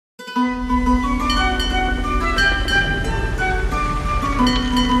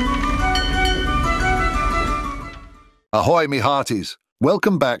Ahoy, me hearties!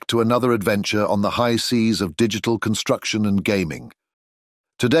 Welcome back to another adventure on the high seas of digital construction and gaming.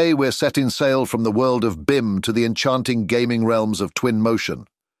 Today we're setting sail from the world of BIM to the enchanting gaming realms of Twinmotion.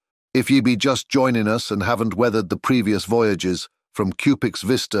 If ye be just joining us and haven't weathered the previous voyages, from Cupix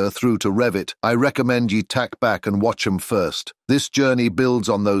Vista through to Revit, I recommend ye tack back and watch 'em first. This journey builds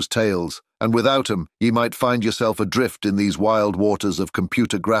on those tales, and without 'em, ye might find yourself adrift in these wild waters of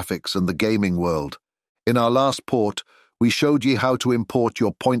computer graphics and the gaming world. In our last port, we showed ye how to import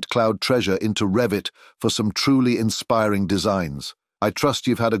your point cloud treasure into Revit for some truly inspiring designs. I trust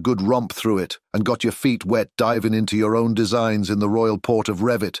you've had a good romp through it and got your feet wet diving into your own designs in the royal port of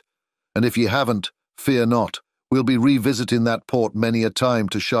Revit. And if ye haven't, fear not. We'll be revisiting that port many a time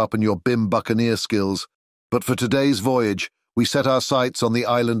to sharpen your BIM Buccaneer skills. But for today's voyage, we set our sights on the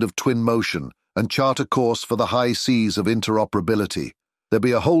island of Twinmotion and chart a course for the high seas of interoperability. There'll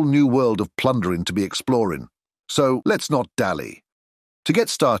be a whole new world of plundering to be exploring. So let's not dally. To get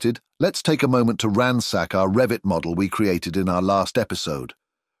started, let's take a moment to ransack our Revit model we created in our last episode.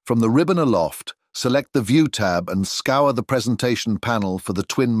 From the ribbon aloft, select the View tab and scour the presentation panel for the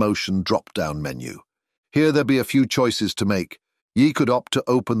Twinmotion drop-down menu. Here there be a few choices to make. Ye could opt to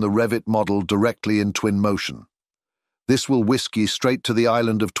open the Revit model directly in Twinmotion. This will whisk ye straight to the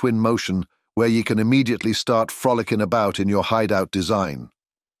island of Twinmotion, where ye can immediately start frolicking about in your hideout design.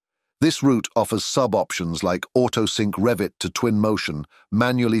 This route offers sub-options like auto-sync Revit to Twinmotion,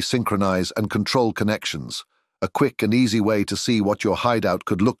 manually synchronize and control connections, a quick and easy way to see what your hideout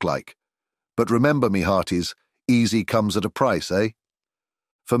could look like. But remember, me hearties, easy comes at a price, eh?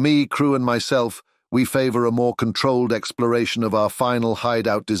 For me, crew and myself, we favor a more controlled exploration of our final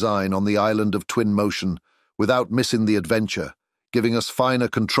hideout design on the island of Twinmotion without missing the adventure, giving us finer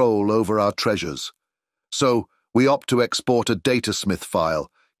control over our treasures. So, we opt to export a Datasmith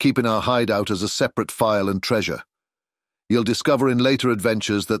file, keeping our hideout as a separate file and treasure. You'll discover in later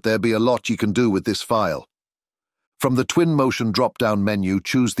adventures that there be a lot you can do with this file. From the Twinmotion drop-down menu,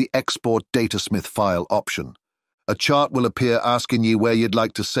 choose the Export Datasmith File option. A chart will appear asking you where you'd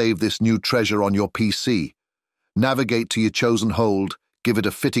like to save this new treasure on your PC. Navigate to your chosen hold, give it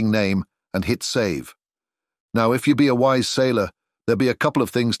a fitting name, and hit Save. Now, if you be a wise sailor, there'll be a couple of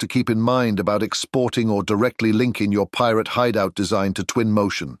things to keep in mind about exporting or directly linking your pirate hideout design to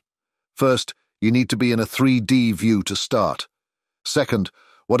Twinmotion. First, you need to be in a 3D view to start. Second,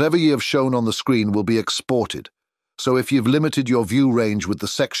 whatever you have shown on the screen will be exported. So if you've limited your view range with the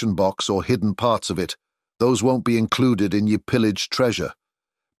section box or hidden parts of it, those won't be included in your pillaged treasure.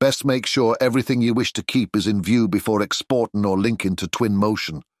 Best make sure everything you wish to keep is in view before exporting or linking to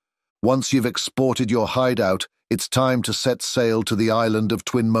Twinmotion. Once you've exported your hideout, it's time to set sail to the island of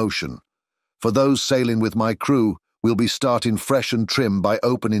Twinmotion. For those sailing with my crew, we'll be starting fresh and trim by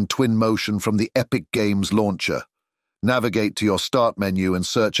opening Twinmotion from the Epic Games launcher. Navigate to your Start menu and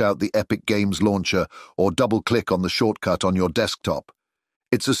search out the Epic Games launcher or double-click on the shortcut on your desktop.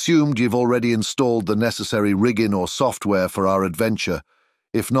 It's assumed you've already installed the necessary rigging or software for our adventure.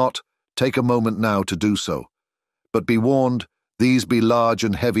 If not, take a moment now to do so. But be warned, these be large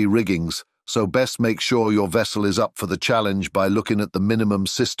and heavy riggings, so best make sure your vessel is up for the challenge by looking at the minimum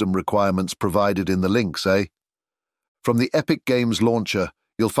system requirements provided in the links, eh? From the Epic Games launcher,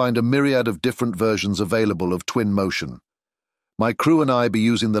 you'll find a myriad of different versions available of Twinmotion. My crew and I be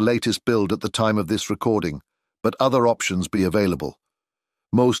using the latest build at the time of this recording, but other options be available.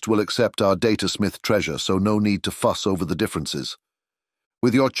 Most will accept our Datasmith treasure, so no need to fuss over the differences.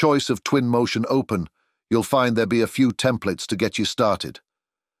 With your choice of Twinmotion open, you'll find there be a few templates to get you started.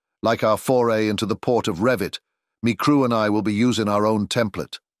 Like our foray into the port of Revit, me crew and I will be using our own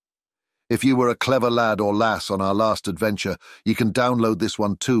template. If you were a clever lad or lass on our last adventure, you can download this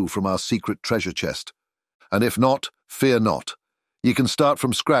one too from our secret treasure chest. And if not, fear not. You can start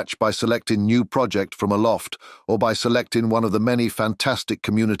from scratch by selecting New Project from Aloft or by selecting one of the many fantastic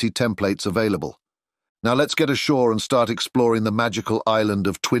community templates available. Now let's get ashore and start exploring the magical island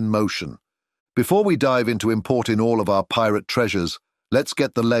of Twinmotion. Before we dive into importing all of our pirate treasures, let's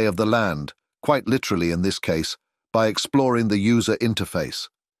get the lay of the land, quite literally in this case, by exploring the user interface.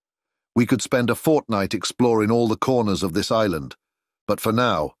 We could spend a fortnight exploring all the corners of this island, but for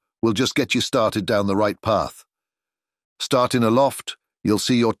now, we'll just get you started down the right path. Starting aloft, you'll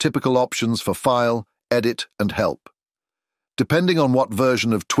see your typical options for File, Edit, and Help. Depending on what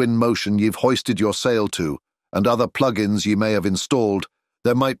version of Twinmotion you've hoisted your sail to, and other plugins you may have installed,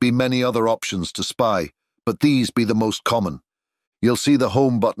 there might be many other options to spy, but these be the most common. You'll see the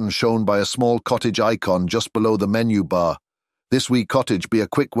Home button shown by a small cottage icon just below the menu bar. This wee cottage be a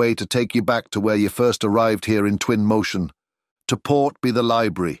quick way to take you back to where you first arrived here in Twinmotion. To port be the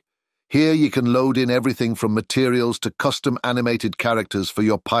library. Here you can load in everything from materials to custom animated characters for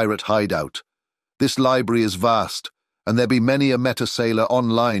your pirate hideout. This library is vast, and there be many a meta sailor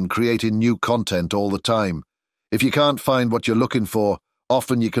online creating new content all the time. If you can't find what you're looking for,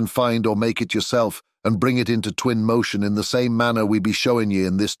 often you can find or make it yourself and bring it into Twinmotion in the same manner we be showing you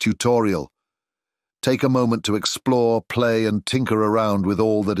in this tutorial. Take a moment to explore, play, and tinker around with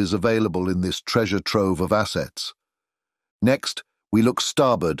all that is available in this treasure trove of assets. Next, we look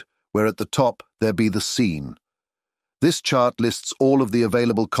starboard, where at the top there be the scene. This chart lists all of the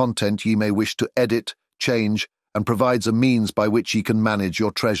available content ye may wish to edit, change, and provides a means by which ye can manage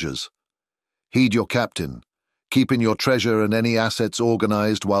your treasures. Heed your captain. Keeping your treasure and any assets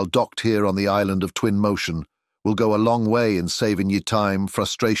organized while docked here on the island of Twinmotion will go a long way in saving ye time,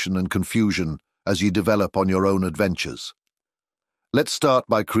 frustration, and confusion as you develop on your own adventures. Let's start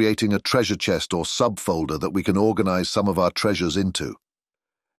by creating a treasure chest or subfolder that we can organize some of our treasures into.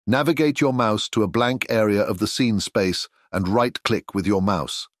 Navigate your mouse to a blank area of the scene space and right-click with your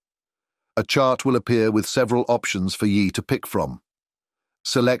mouse. A chart will appear with several options for ye to pick from.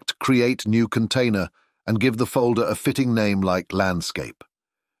 Select Create New Container and give the folder a fitting name like Landscape.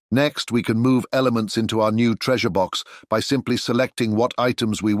 Next, we can move elements into our new treasure box by simply selecting what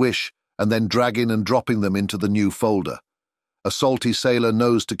items we wish and then dragging and dropping them into the new folder. A salty sailor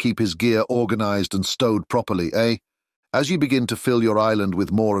knows to keep his gear organized and stowed properly, eh? As you begin to fill your island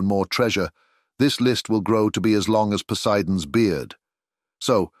with more and more treasure, this list will grow to be as long as Poseidon's beard.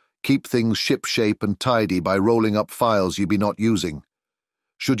 So, keep things ship-shape and tidy by rolling up files ye be not using.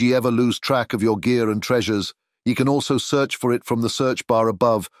 Should ye ever lose track of your gear and treasures, ye can also search for it from the search bar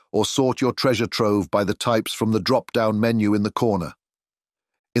above or sort your treasure trove by the types from the drop-down menu in the corner.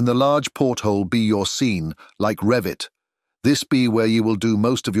 In the large porthole be your scene, like Revit. This be where you will do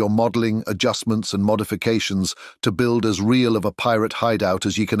most of your modeling, adjustments, and modifications to build as real of a pirate hideout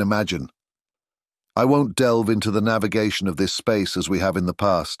as ye can imagine. I won't delve into the navigation of this space as we have in the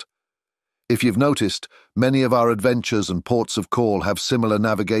past. If you've noticed, many of our adventures and ports of call have similar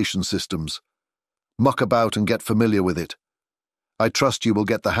navigation systems. Muck about and get familiar with it. I trust you will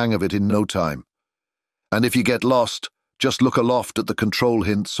get the hang of it in no time. And if you get lost, just look aloft at the control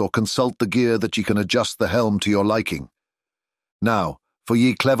hints or consult the gear that ye can adjust the helm to your liking. Now, for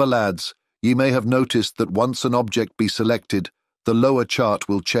ye clever lads, ye may have noticed that once an object be selected, the lower chart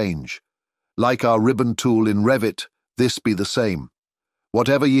will change. Like our ribbon tool in Revit, this be the same.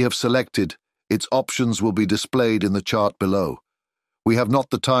 Whatever ye have selected, its options will be displayed in the chart below. We have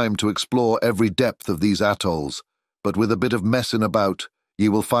not the time to explore every depth of these atolls, but with a bit of messing about, ye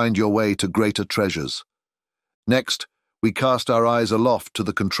will find your way to greater treasures. Next, we cast our eyes aloft to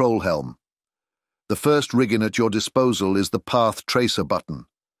the control helm. The first rigging at your disposal is the Path Tracer button.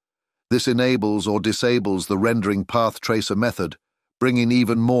 This enables or disables the rendering Path Tracer method, bringing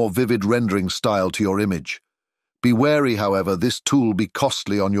even more vivid rendering style to your image. Be wary, however, this tool be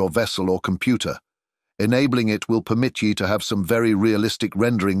costly on your vessel or computer. Enabling it will permit ye to have some very realistic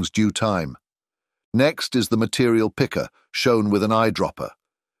renderings due time. Next is the Material Picker, shown with an eyedropper.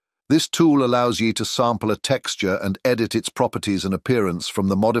 This tool allows ye to sample a texture and edit its properties and appearance from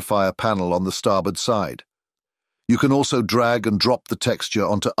the modifier panel on the starboard side. You can also drag and drop the texture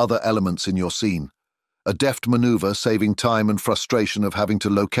onto other elements in your scene, a deft maneuver saving time and frustration of having to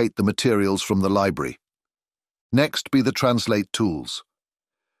locate the materials from the library. Next be the Translate tools.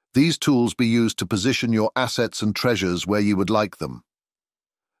 These tools be used to position your assets and treasures where you would like them.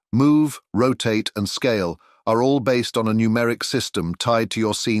 Move, rotate, and scale are all based on a numeric system tied to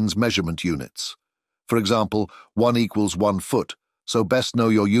your scene's measurement units. For example, 1 equals 1 foot, so best know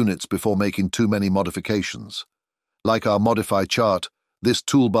your units before making too many modifications. Like our Modify chart, this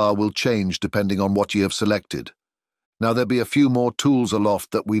toolbar will change depending on what you have selected. Now there be a few more tools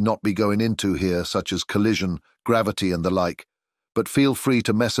aloft that we not be going into here, such as collision, gravity, and the like, but feel free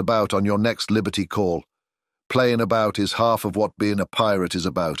to mess about on your next liberty call. Playing about is half of what being a pirate is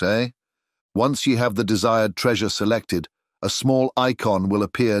about, eh? Once you have the desired treasure selected, a small icon will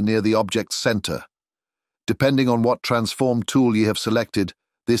appear near the object's center. Depending on what transform tool you have selected,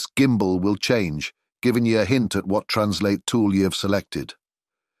 this gimbal will change, giving you a hint at what translate tool you have selected.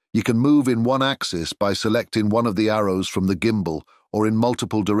 You can move in one axis by selecting one of the arrows from the gimbal, or in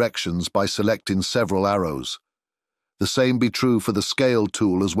multiple directions by selecting several arrows. The same be true for the scale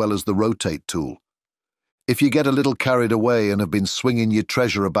tool as well as the rotate tool. If you get a little carried away and have been swinging your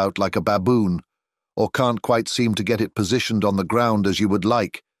treasure about like a baboon, or can't quite seem to get it positioned on the ground as you would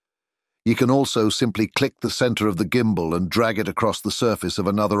like, you can also simply click the center of the gimbal and drag it across the surface of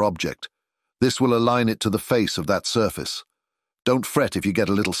another object. This will align it to the face of that surface. Don't fret if you get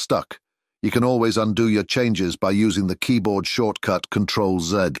a little stuck. You can always undo your changes by using the keyboard shortcut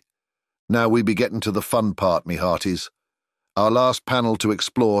Ctrl-Z. Now we be getting to the fun part, me hearties. Our last panel to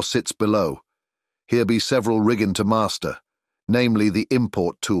explore sits below. Here be several rigging to master, namely the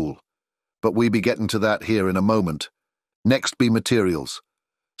import tool. But we be getting to that here in a moment. Next be materials.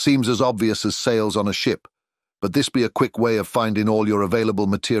 Seems as obvious as sails on a ship, but this be a quick way of finding all your available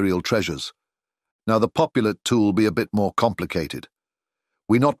material treasures. Now the populate tool be a bit more complicated.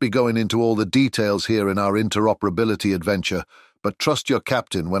 We not be going into all the details here in our interoperability adventure, but trust your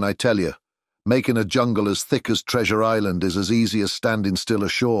captain when I tell you, making a jungle as thick as Treasure Island is as easy as standing still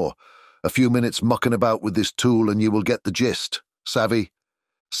ashore. A few minutes mucking about with this tool and you will get the gist. Savvy?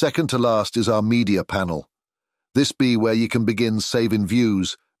 Second to last is our media panel. This be where you can begin saving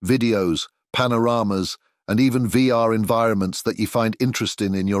views, videos, panoramas, and even VR environments that you find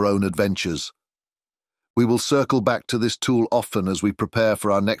interesting in your own adventures. We will circle back to this tool often as we prepare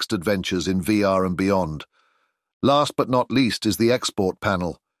for our next adventures in VR and beyond. Last but not least is the export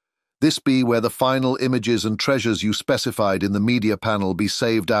panel. This be where the final images and treasures you specified in the media panel be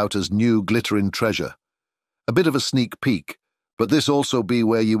saved out as new glittering treasure. A bit of a sneak peek, but this also be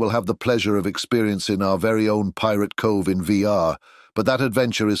where you will have the pleasure of experiencing our very own Pirate Cove in VR, but that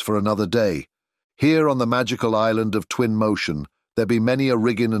adventure is for another day. Here on the magical island of Twinmotion, there be many a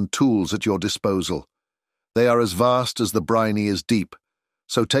rigging and tools at your disposal. They are as vast as the briny is deep,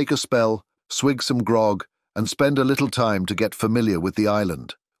 so take a spell, swig some grog, and spend a little time to get familiar with the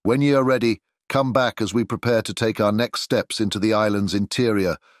island. When ye are ready, come back as we prepare to take our next steps into the island's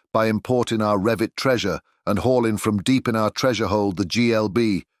interior by importing our Revit treasure and hauling from deep in our treasure hold the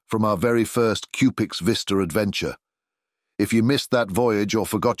GLB from our very first Cupix Vista adventure. If you missed that voyage or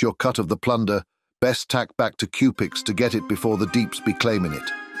forgot your cut of the plunder, best tack back to Cupix to get it before the deeps be claiming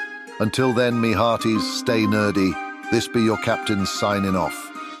it. Until then, me hearties, stay nerdy. This be your captain signing off.